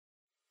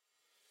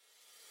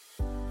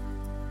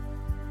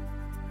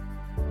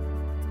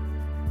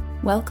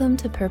Welcome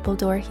to Purple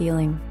Door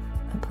Healing,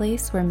 a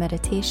place where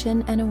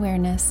meditation and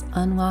awareness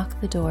unlock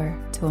the door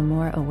to a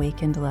more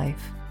awakened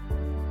life.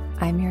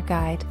 I'm your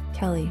guide,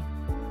 Kelly.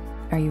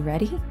 Are you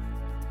ready?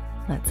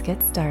 Let's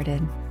get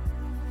started.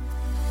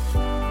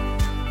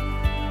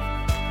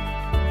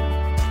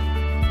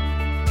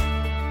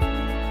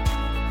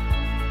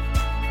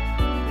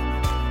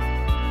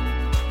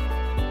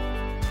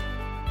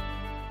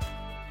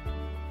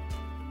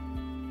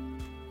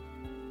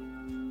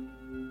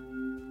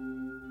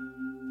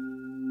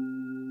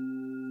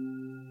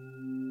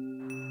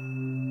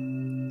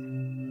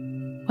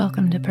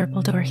 Welcome to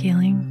Purple Door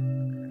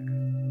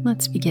Healing.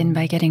 Let's begin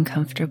by getting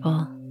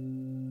comfortable.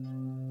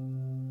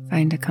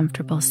 Find a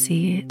comfortable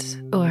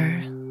seat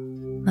or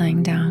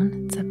lying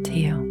down, it's up to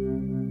you.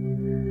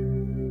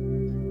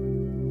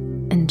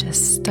 And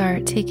just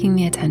start taking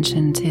the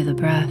attention to the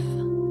breath,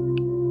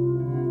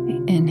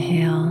 the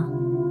inhale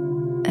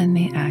and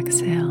the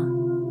exhale.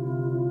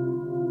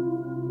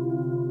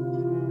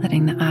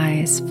 Letting the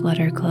eyes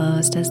flutter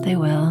closed as they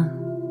will.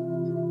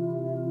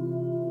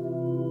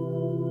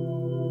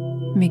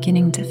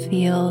 Beginning to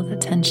feel the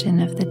tension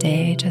of the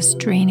day just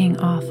draining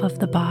off of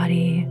the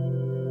body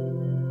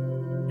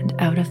and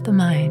out of the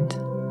mind.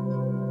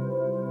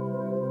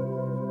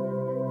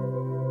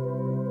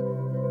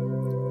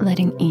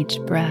 Letting each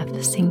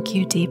breath sink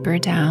you deeper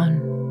down.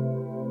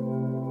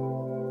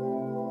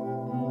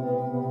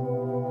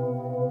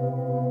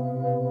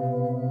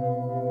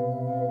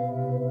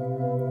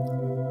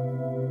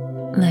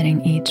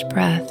 Letting each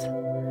breath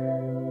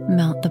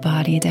melt the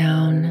body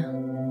down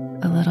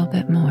a little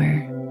bit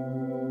more.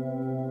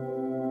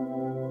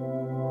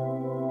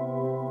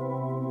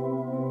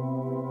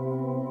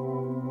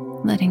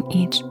 Letting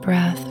each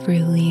breath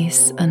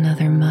release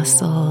another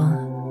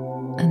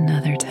muscle,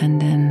 another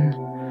tendon,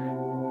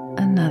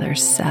 another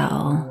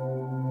cell,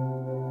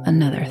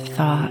 another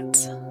thought,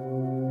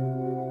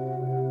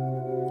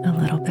 a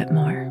little bit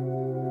more.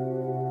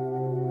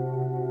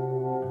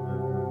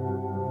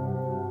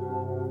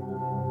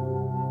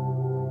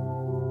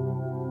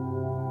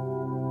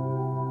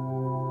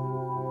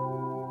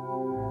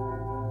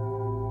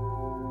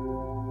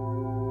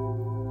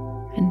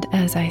 And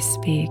as I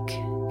speak,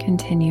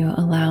 continue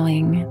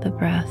allowing the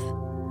breath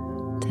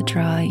to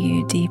draw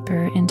you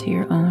deeper into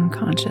your own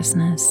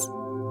consciousness,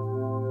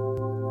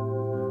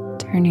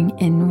 turning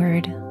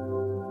inward,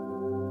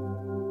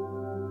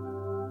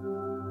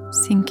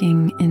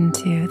 sinking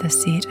into the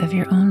seat of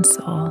your own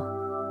soul.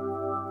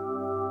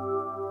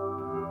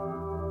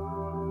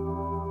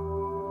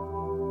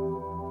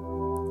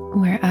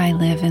 Where I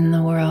live in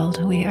the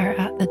world, we are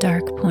at the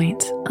dark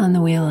point on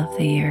the wheel of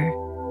the year.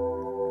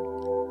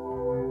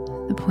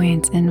 The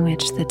point in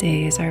which the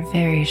days are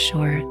very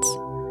short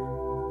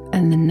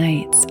and the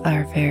nights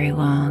are very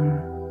long.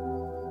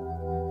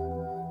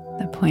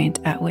 The point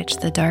at which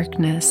the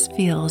darkness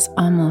feels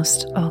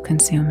almost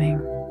all-consuming.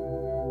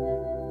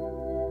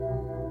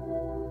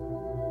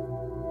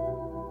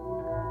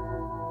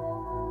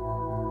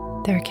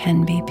 There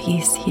can be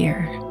peace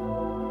here,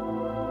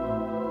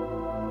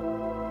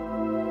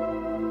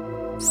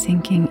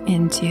 sinking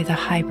into the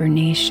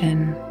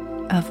hibernation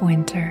of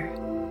winter.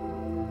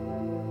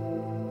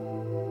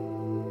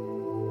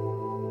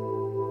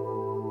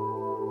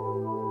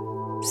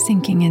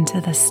 Sinking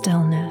into the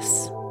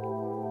stillness.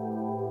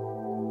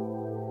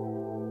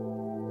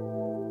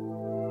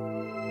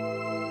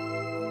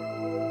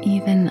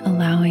 Even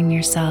allowing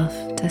yourself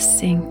to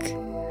sink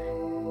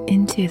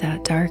into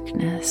that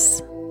darkness.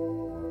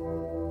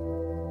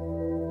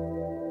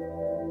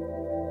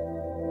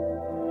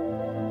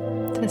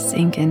 To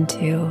sink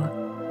into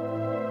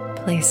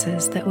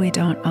places that we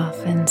don't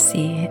often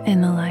see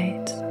in the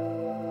light.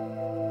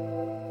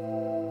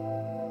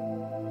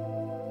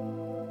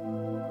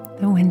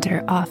 The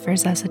winter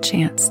offers us a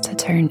chance to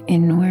turn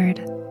inward,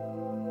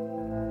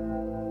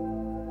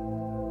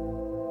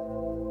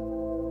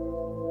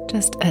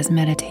 just as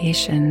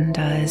meditation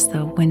does.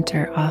 The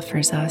winter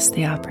offers us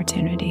the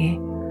opportunity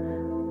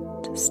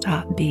to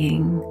stop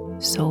being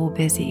so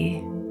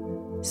busy,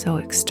 so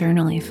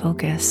externally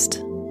focused,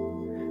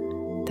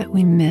 that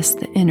we miss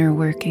the inner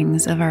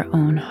workings of our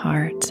own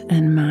heart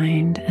and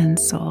mind and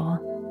soul.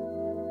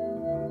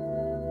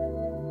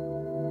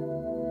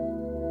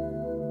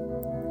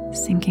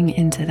 Sinking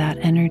into that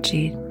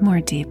energy more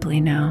deeply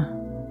now.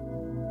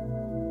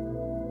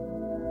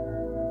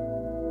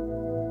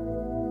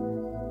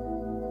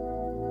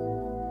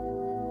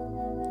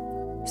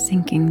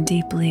 Sinking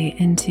deeply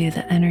into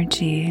the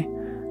energy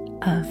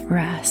of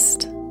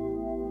rest.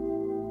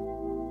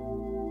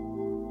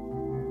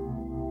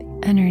 The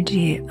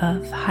energy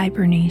of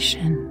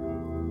hibernation.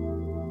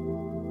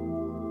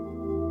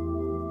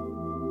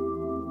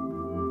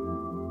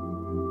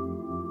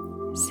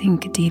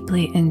 Sink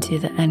deeply into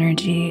the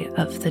energy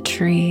of the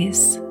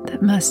trees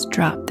that must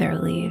drop their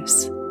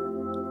leaves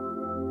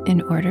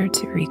in order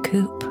to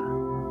recoup,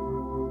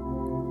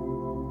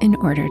 in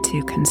order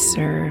to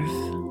conserve,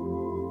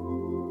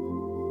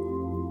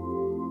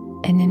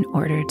 and in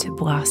order to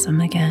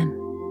blossom again.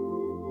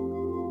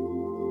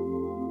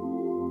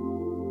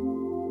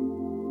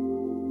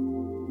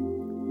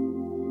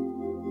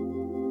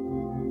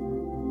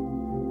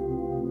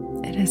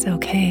 is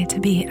okay to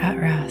be at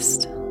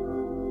rest.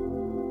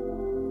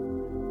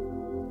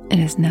 It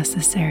is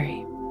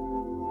necessary.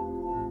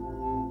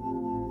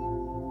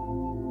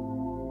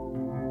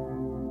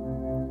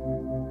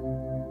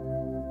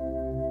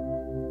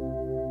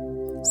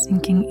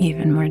 Sinking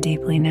even more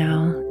deeply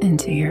now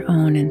into your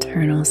own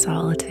internal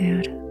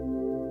solitude.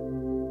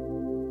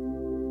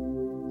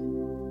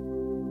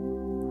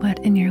 What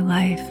in your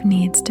life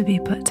needs to be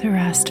put to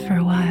rest for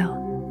a while?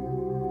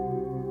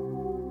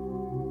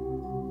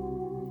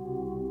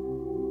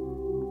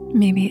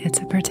 Maybe it's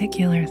a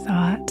particular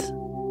thought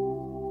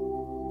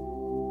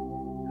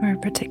or a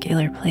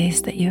particular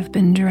place that you've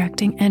been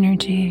directing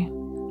energy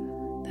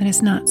that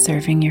is not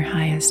serving your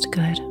highest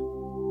good.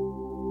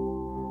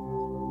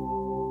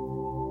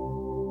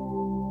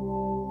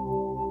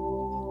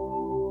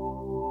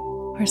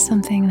 Or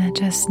something that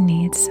just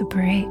needs a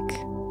break.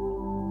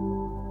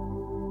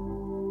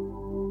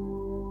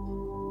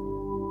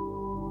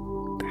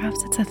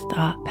 Perhaps it's a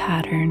thought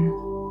pattern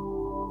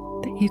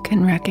that you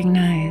can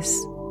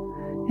recognize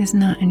is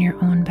not in your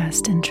own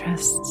best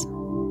interests.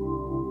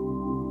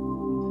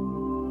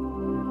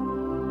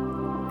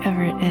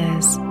 Whatever it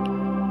is,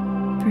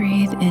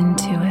 breathe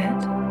into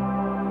it.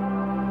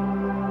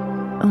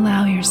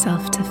 Allow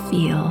yourself to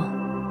feel.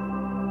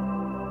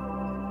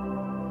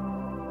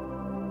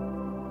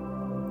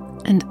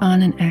 And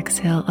on an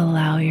exhale,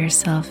 allow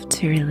yourself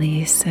to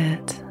release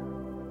it,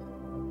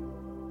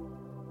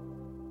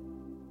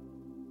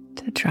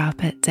 to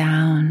drop it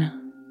down,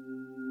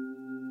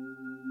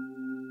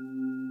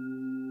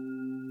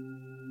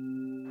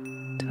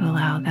 to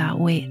allow that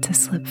weight to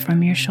slip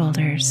from your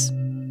shoulders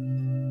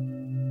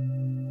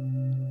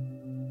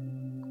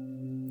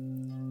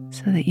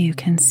so that you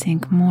can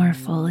sink more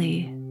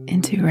fully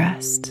into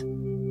rest.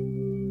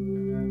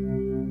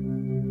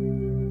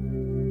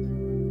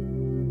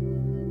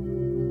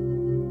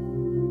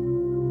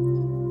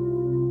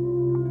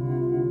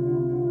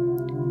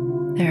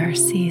 There are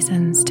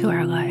seasons to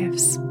our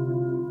lives.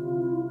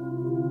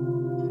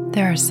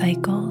 There are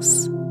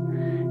cycles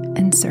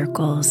and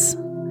circles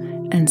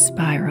and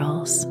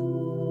spirals.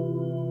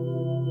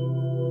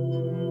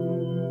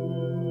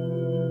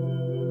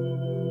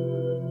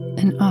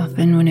 And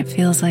often when it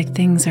feels like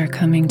things are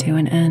coming to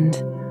an end,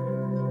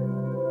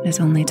 it is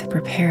only to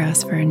prepare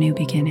us for a new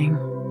beginning.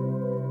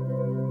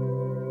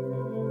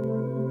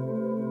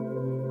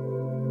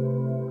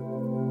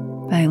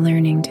 By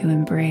learning to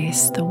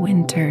embrace the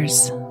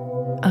winters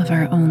of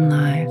our own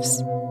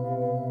lives,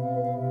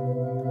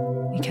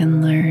 we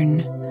can learn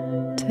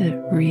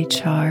to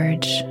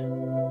recharge,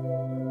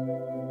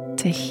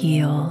 to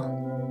heal,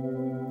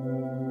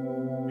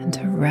 and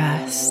to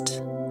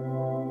rest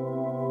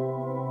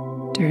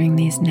during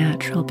these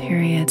natural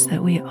periods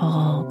that we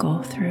all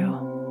go through.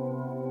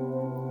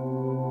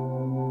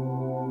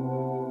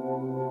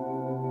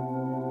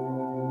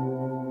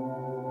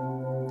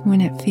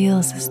 When it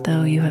feels as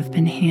though you have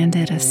been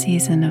handed a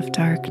season of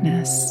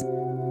darkness,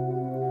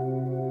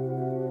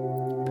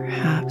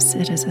 perhaps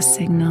it is a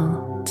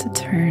signal to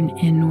turn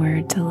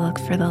inward to look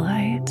for the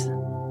light.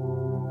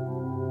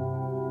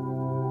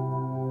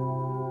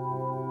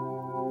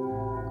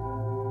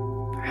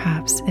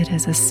 Perhaps it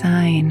is a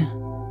sign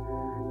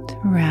to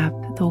wrap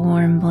the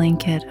warm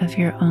blanket of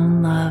your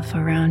own love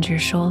around your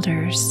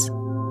shoulders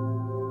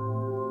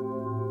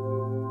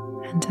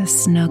and to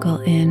snuggle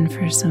in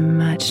for some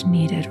much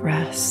needed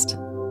rest.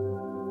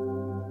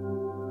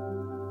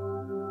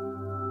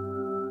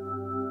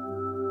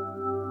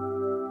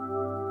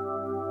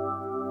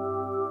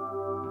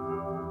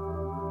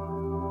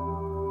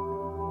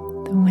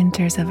 The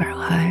winters of our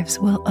lives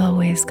will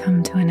always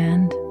come to an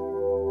end.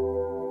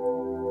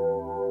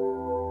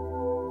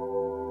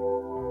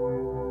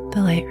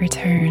 The light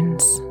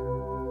returns.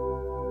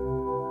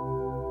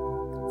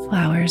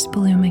 Flowers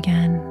bloom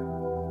again.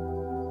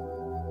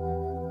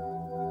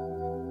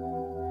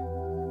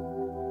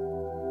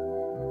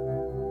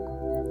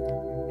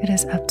 It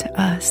is up to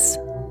us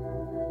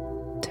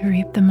to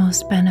reap the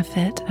most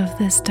benefit of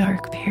this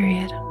dark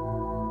period,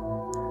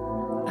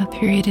 a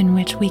period in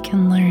which we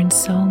can learn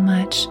so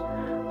much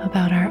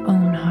about our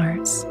own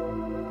hearts.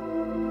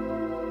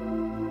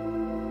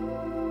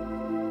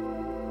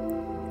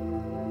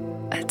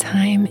 A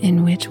time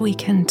in which we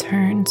can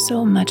turn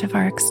so much of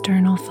our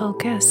external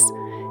focus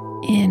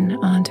in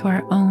onto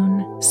our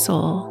own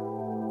soul.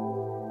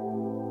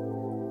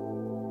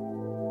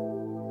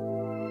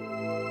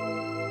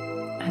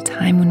 A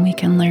time when we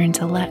can learn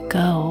to let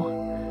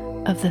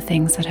go of the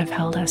things that have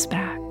held us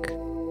back.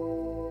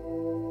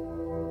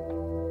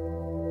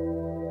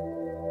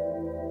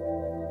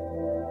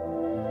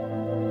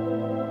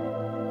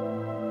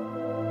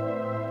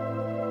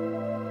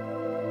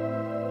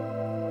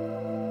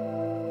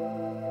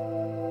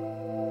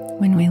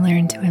 When we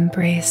learn to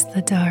embrace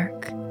the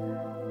dark,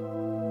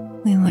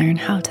 we learn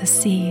how to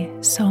see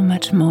so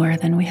much more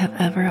than we have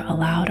ever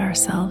allowed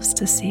ourselves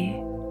to see.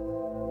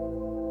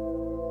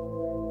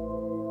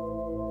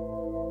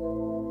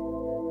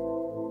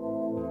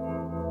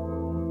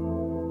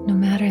 No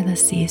matter the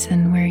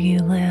season where you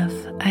live,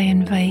 I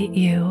invite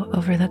you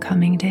over the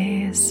coming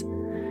days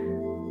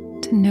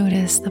to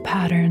notice the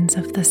patterns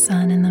of the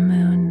sun and the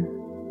moon,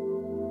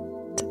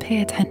 to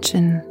pay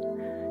attention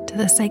to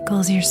the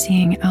cycles you're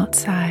seeing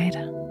outside.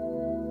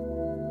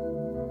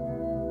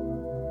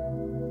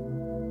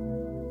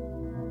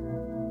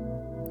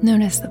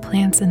 Notice the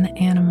plants and the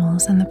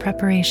animals and the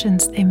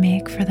preparations they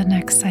make for the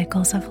next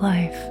cycles of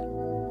life.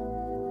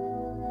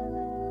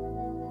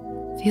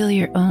 Feel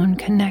your own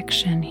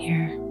connection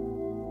here.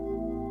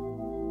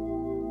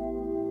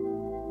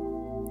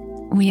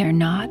 We are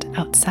not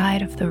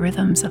outside of the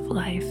rhythms of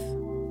life.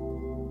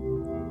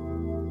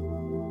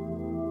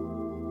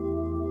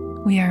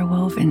 We are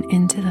woven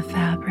into the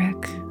fabric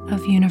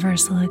of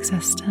universal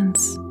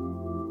existence.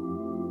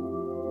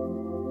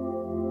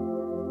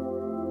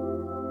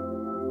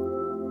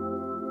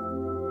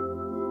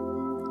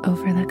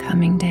 Over the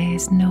coming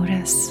days,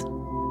 notice,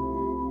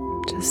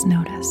 just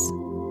notice.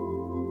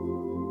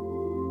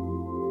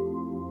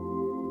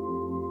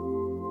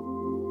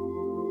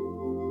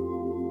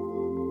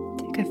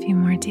 Take a few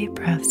more deep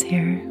breaths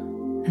here,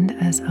 and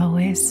as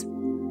always,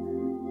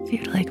 if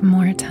you'd like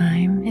more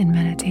time in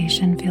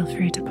meditation, feel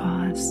free to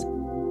pause.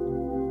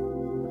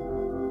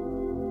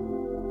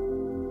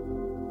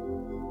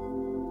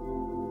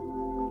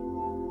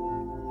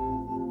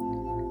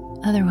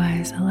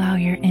 Otherwise, allow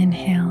your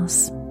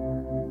inhales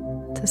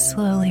to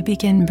slowly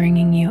begin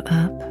bringing you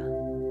up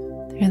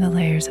through the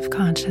layers of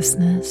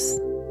consciousness,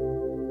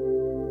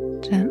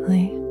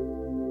 gently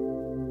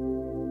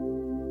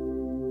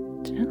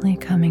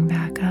coming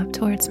back up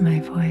towards my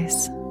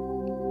voice,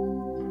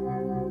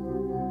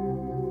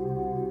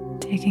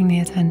 taking the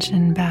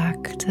attention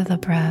back to the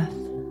breath,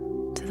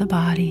 to the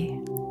body,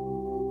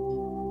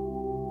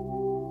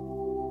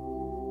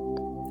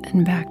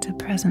 and back to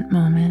present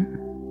moment.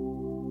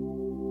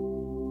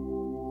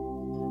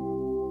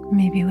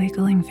 Maybe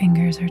wiggling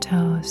fingers or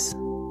toes.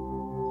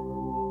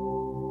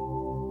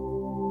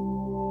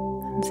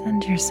 And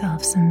send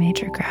yourself some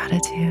major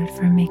gratitude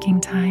for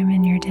making time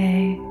in your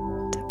day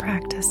to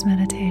practice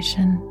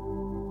meditation.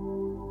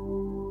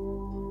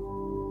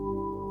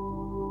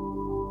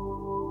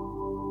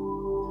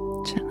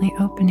 Gently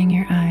opening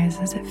your eyes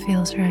as it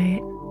feels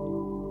right.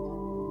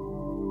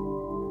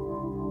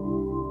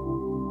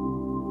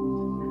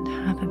 And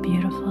have a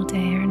beautiful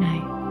day or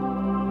night.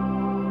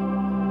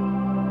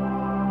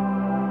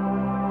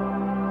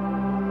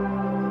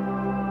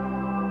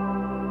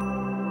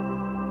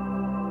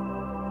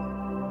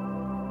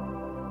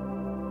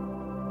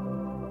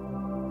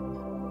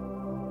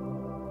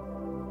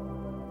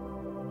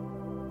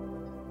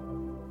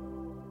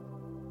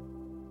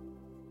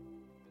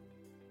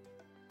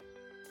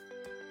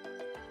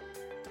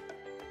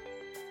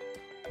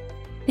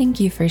 Thank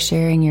you for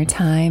sharing your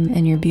time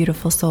and your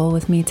beautiful soul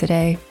with me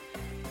today.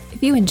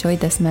 If you enjoyed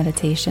this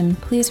meditation,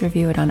 please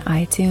review it on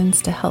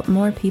iTunes to help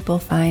more people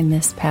find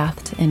this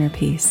path to inner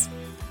peace.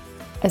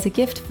 As a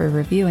gift for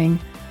reviewing,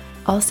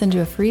 I'll send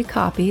you a free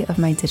copy of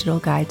my digital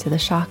guide to the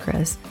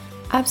chakras,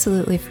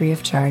 absolutely free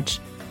of charge.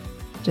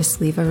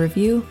 Just leave a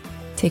review,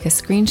 take a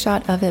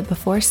screenshot of it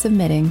before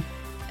submitting,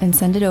 and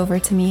send it over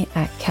to me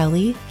at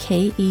Kelly,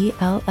 Kelli,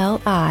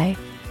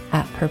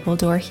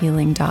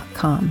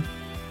 @purpledoorhealing.com.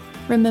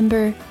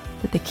 Remember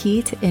that the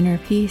key to inner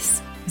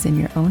peace is in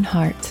your own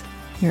heart,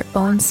 your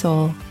own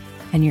soul,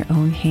 and your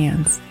own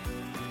hands.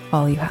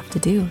 All you have to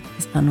do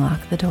is unlock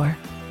the door.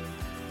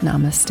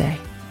 Namaste.